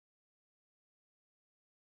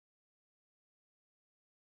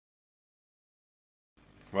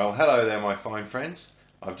Well, hello there my fine friends.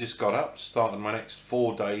 I've just got up, started my next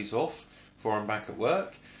 4 days off before I'm back at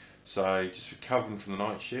work. So just recovering from the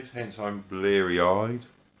night shift, hence I'm bleary-eyed.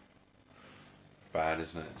 Bad,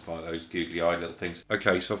 isn't it? It's like those googly-eyed little things.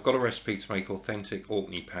 Okay, so I've got a recipe to make authentic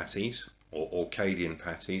Orkney patties, or Orcadian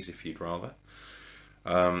patties if you'd rather.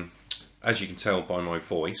 As you can tell by my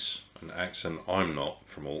voice and accent, I'm not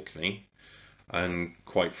from Orkney. And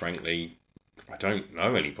quite frankly, I don't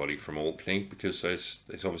know anybody from Orkney because there's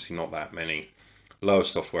obviously not that many.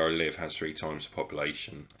 Lowestoft, where I live, has 3 times the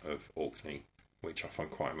population of Orkney, which I find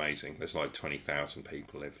quite amazing. There's like 20,000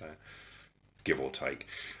 people live there, give or take.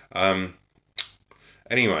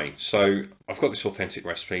 Anyway, so I've got this authentic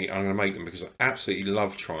recipe. I'm going to make them because I absolutely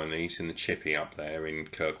love trying these in the chippy up there in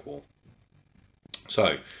Kirkwall.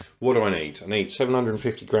 So, what do I need? I need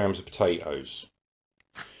 750 grams of potatoes.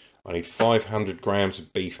 I need 500 grams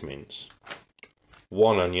of beef mince.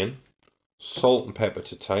 1 onion, salt and pepper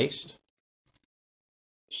to taste,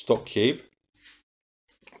 stock cube,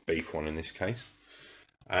 beef one in this case,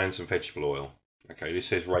 and some vegetable oil. Okay, this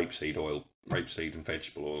says rapeseed oil, rapeseed and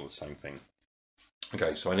vegetable oil, the same thing.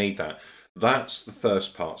 Okay, so I need that. That's the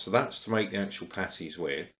first part, so that's to make the actual patties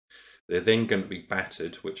with. They're then going to be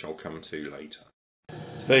battered, which I'll come to later.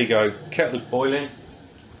 So there you go, kettle's boiling,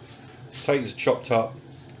 potatoes are chopped up,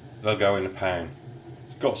 they'll go in the pan.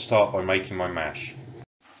 Got to start by making my mash.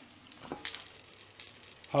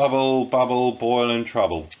 Hubble, bubble, boil and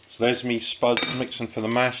trouble. So there's me spuds mixing for the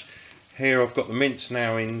mash. Here I've got the mince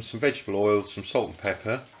now in some vegetable oil, some salt and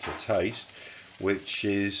pepper to taste, which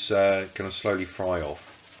is going to slowly fry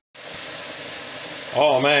off.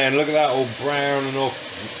 Oh man, look at that, all brown and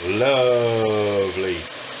off. Lovely.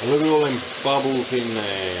 And look at all them bubbles in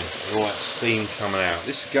there and all that steam coming out.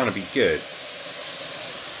 This is going to be good.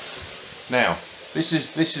 Now, this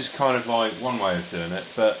is kind of like one way of doing it,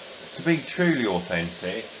 but to be truly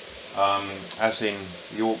authentic, as in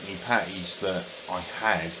the Orkney patties that I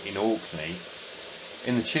had in Orkney,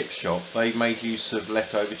 in the chip shop they made use of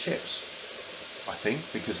leftover chips, I think,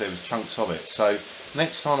 because there was chunks of it. So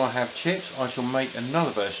next time I have chips I shall make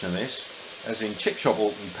another version of this, as in chip shop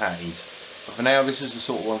Orkney patties. But for now this is the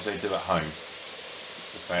sort of ones they do at home,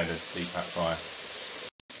 if they had a deep fat fryer.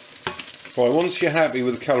 Right, once you're happy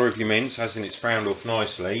with the colour of your mince, as in it's browned off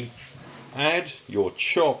nicely, add your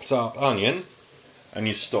chopped up onion and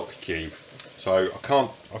your stock cube. So I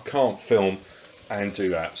can't film and do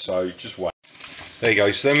that, so just wait. There you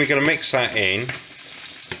go. So then we're going to mix that in,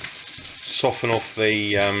 soften off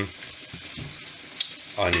the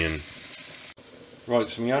onion. Right,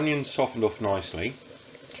 so my onion's softened off nicely.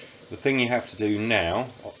 The thing you have to do now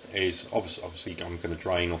is obviously I'm going to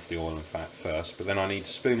drain off the oil and fat first, but then I need to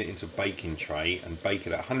spoon it into a baking tray and bake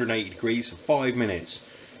it at 180 degrees for 5 minutes.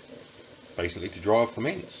 Basically to dry off the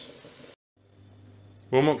mince.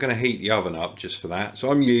 Well, I'm not going to heat the oven up just for that, so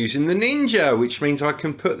I'm using the Ninja, which means I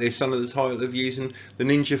can put this under the title of using the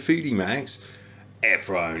Ninja Foodie Max air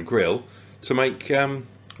fryer and grill to make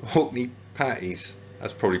Orkney patties.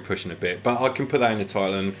 That's probably pushing a bit, but I can put that in the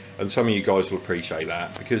title, and some of you guys will appreciate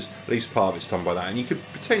that because at least part of it's done by that. And you could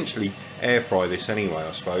potentially air fry this anyway,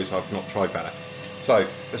 I suppose. I've not tried that. So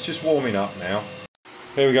it's just warming up now.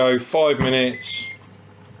 Here we go, 5 minutes.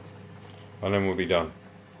 And then we'll be done.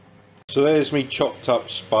 So there's me chopped up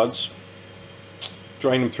spuds.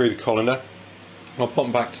 Drain them through the colander. I'll put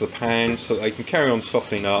them back to the pan so that they can carry on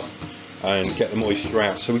softening up and get the moisture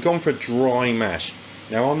out. So we've gone for a dry mash.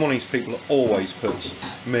 Now I'm one of these people that always puts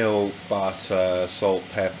milk, butter, salt,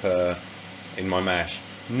 pepper in my mash.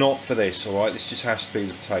 Not for this, alright? This just has to be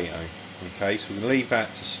the potato. Okay, so we're going to leave that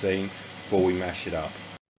to steam before we mash it up.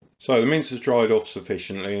 So the mince has dried off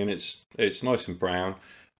sufficiently and it's nice and brown.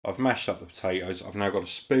 I've mashed up the potatoes. I've now got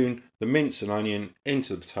to spoon the mince and onion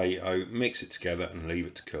into the potato, mix it together and leave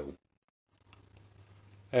it to cool.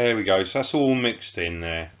 There we go, so that's all mixed in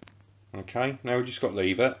there. Okay, now we've just got to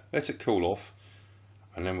leave it, let it cool off,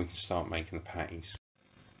 and then we can start making the patties.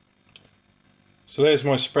 So there's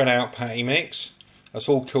my spread out patty mix. That's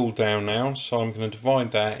all cooled down now, so I'm going to divide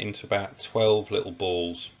that into about 12 little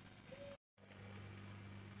balls.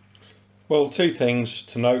 Well, 2 things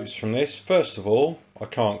to notice from this. First of all, I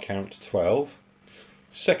can't count to 12.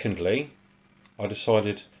 Secondly, I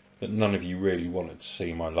decided that none of you really wanted to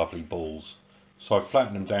see my lovely balls. So I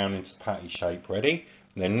flattened them down into the patty shape ready.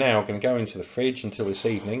 And they're now going to go into the fridge until this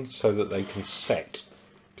evening so that they can set.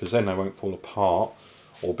 Because then they won't fall apart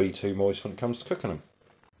or be too moist when it comes to cooking them.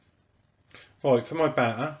 Right, for my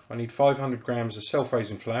batter, I need 500 grams of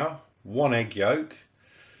self-raising flour, 1 egg yolk,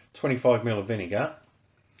 25 ml of vinegar,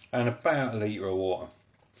 and about 1 litre of water.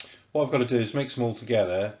 What I've got to do is mix them all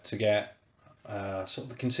together to get sort of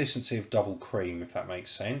the consistency of double cream, if that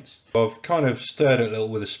makes sense. I've kind of stirred it a little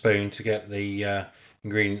with a spoon to get the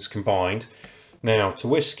ingredients combined. Now to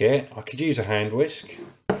whisk it, I could use a hand whisk.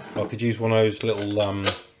 I could use one of those little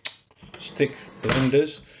stick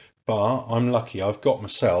blenders, but I'm lucky. I've got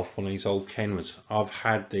myself one of these old Kenwoods. I've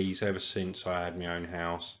had these ever since I had my own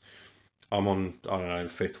house. I'm on, I don't know, the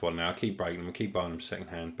 5th one now. I keep breaking them, I keep buying them second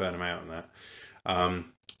hand, burn them out and that.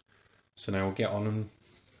 So now we'll get on and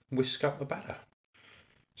whisk up the batter.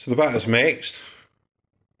 So the batter's mixed.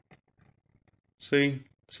 See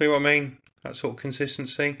what I mean? That sort of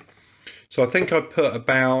consistency. So I think I put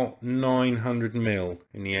about 900 ml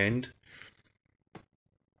in the end.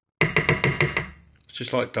 It's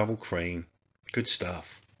just like double cream. Good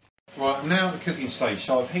stuff. Right, I'm now at the cooking stage.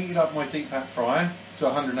 So I've heated up my deep fat fryer to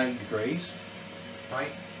 180 degrees.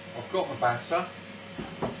 Right, I've got my batter.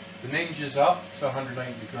 The Ninja's up to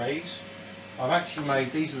 180 degrees. I've actually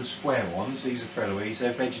made, these are the square ones, these are Fellows,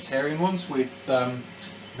 they're vegetarian ones with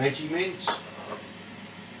veggie mince.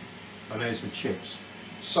 And there's my chips.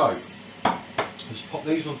 So, let's pop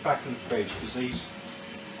these ones back in the fridge because these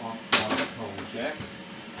aren't quite cold yet.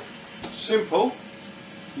 Simple.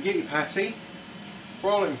 You get your patty,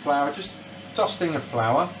 roll it in flour, just dusting of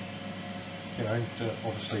flour. You know,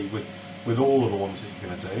 obviously with all of the ones that you're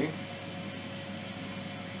going to do.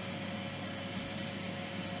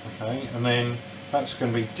 Okay, and then that's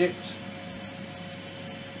going to be dipped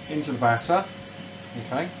into the batter.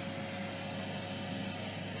 Okay.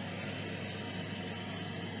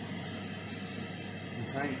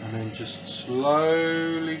 Okay, and then just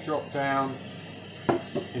slowly drop down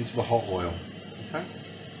into the hot oil. Okay.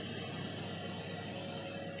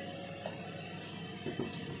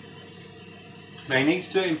 Now you need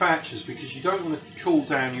to do it in batches because you don't want to cool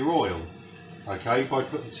down your oil, okay, by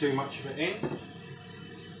putting too much of it in.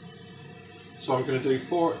 So I'm going to do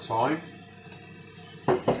 4 at a time.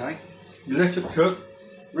 Okay. You let it cook,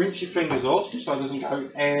 rinse your fingers off so it doesn't go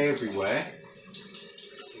everywhere.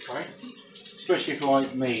 Okay. Especially if,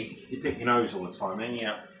 like me, you pick your nose all the time, then you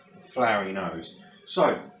have a floury nose.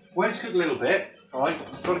 So, when it's cooked a little bit, right,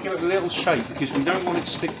 you've got to give it a little shake because we don't want it to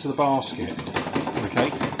stick to the basket.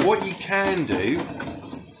 Okay. What you can do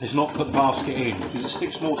is not put the basket in because it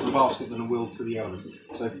sticks more to the basket than it will to the oven.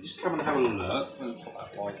 So if you just come and have a look, I'll put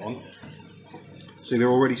that light on. See, they're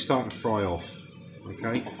already starting to fry off.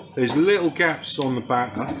 Okay, there's little gaps on the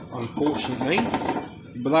batter, unfortunately,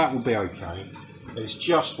 but that will be okay. It's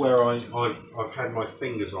just where I've had my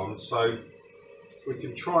fingers on, so we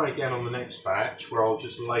can try again on the next batch where I'll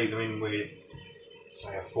just lay them in with,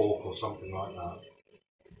 say, a fork or something like that.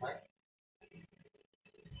 Okay.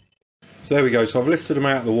 So there we go. So I've lifted them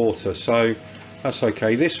out of the water, so that's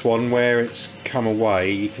okay. This one, where it's come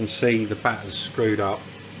away, you can see the batter's screwed up.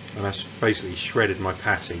 And that's basically shredded my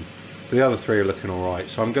patty. The other 3 are looking alright.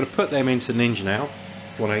 So I'm going to put them into Ninja now.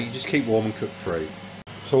 180, just keep warm and cook through.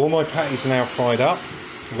 So all my patties are now fried up.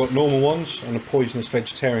 I've got normal ones and the poisonous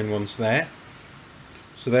vegetarian ones there.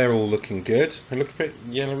 So they're all looking good. They look a bit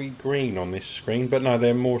yellowy green on this screen, but no,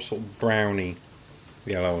 they're more sort of browny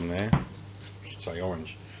yellow on there. I should say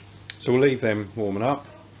orange. So we'll leave them warming up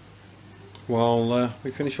while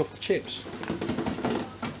we finish off the chips.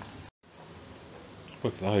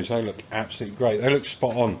 Look at those, they look absolutely great. They look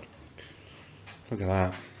spot on. Look at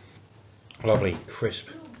that. Lovely, crisp,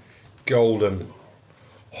 golden.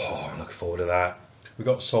 Oh, I'm looking forward to that. We've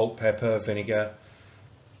got salt, pepper, vinegar,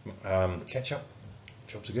 ketchup.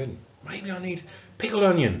 Jobs are good. Maybe I need pickled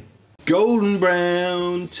onion. Golden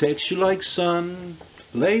brown, texture like sun,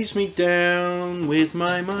 lays me down, with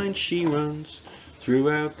my mind she runs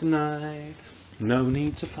throughout the night. No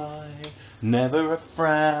need to fight. Never a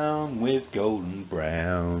frown with golden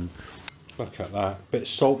brown. Look at that. Bit of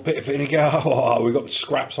salt, bit of vinegar. Oh, we've got the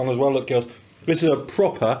scraps on as well. Look, girls. This is a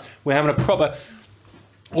proper, we're having a proper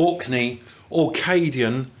Orkney,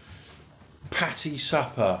 Orcadian patty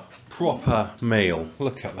supper. Proper meal.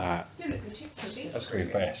 Look at that. You look good chips, don't you? That's going to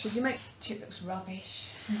be the best. Did you make chip looks rubbish?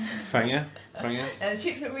 Thank you. Thank you. The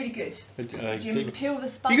chips look really good. Did you peel the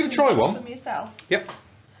sponge? You going to try one? Them yourself? Yep.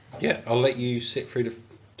 Yeah, I'll let you sit through the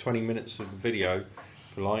 20 minutes of the video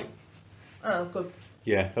if you like. Oh, good.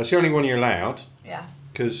 Yeah, that's the only one you're allowed. Yeah.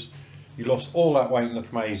 Because you lost all that weight and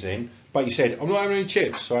look amazing. But you said, I'm not having any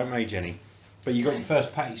chips, so I haven't made you any. But you got your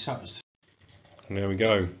first patty suppers. And there we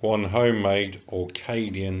go. One homemade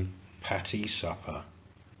Orcadian patty supper.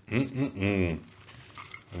 And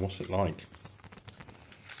what's it like?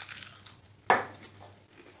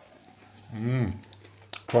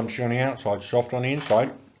 Crunchy on the outside, soft on the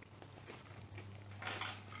inside.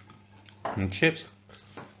 And chips.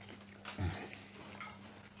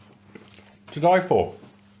 To die for.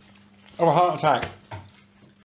 Have a heart attack.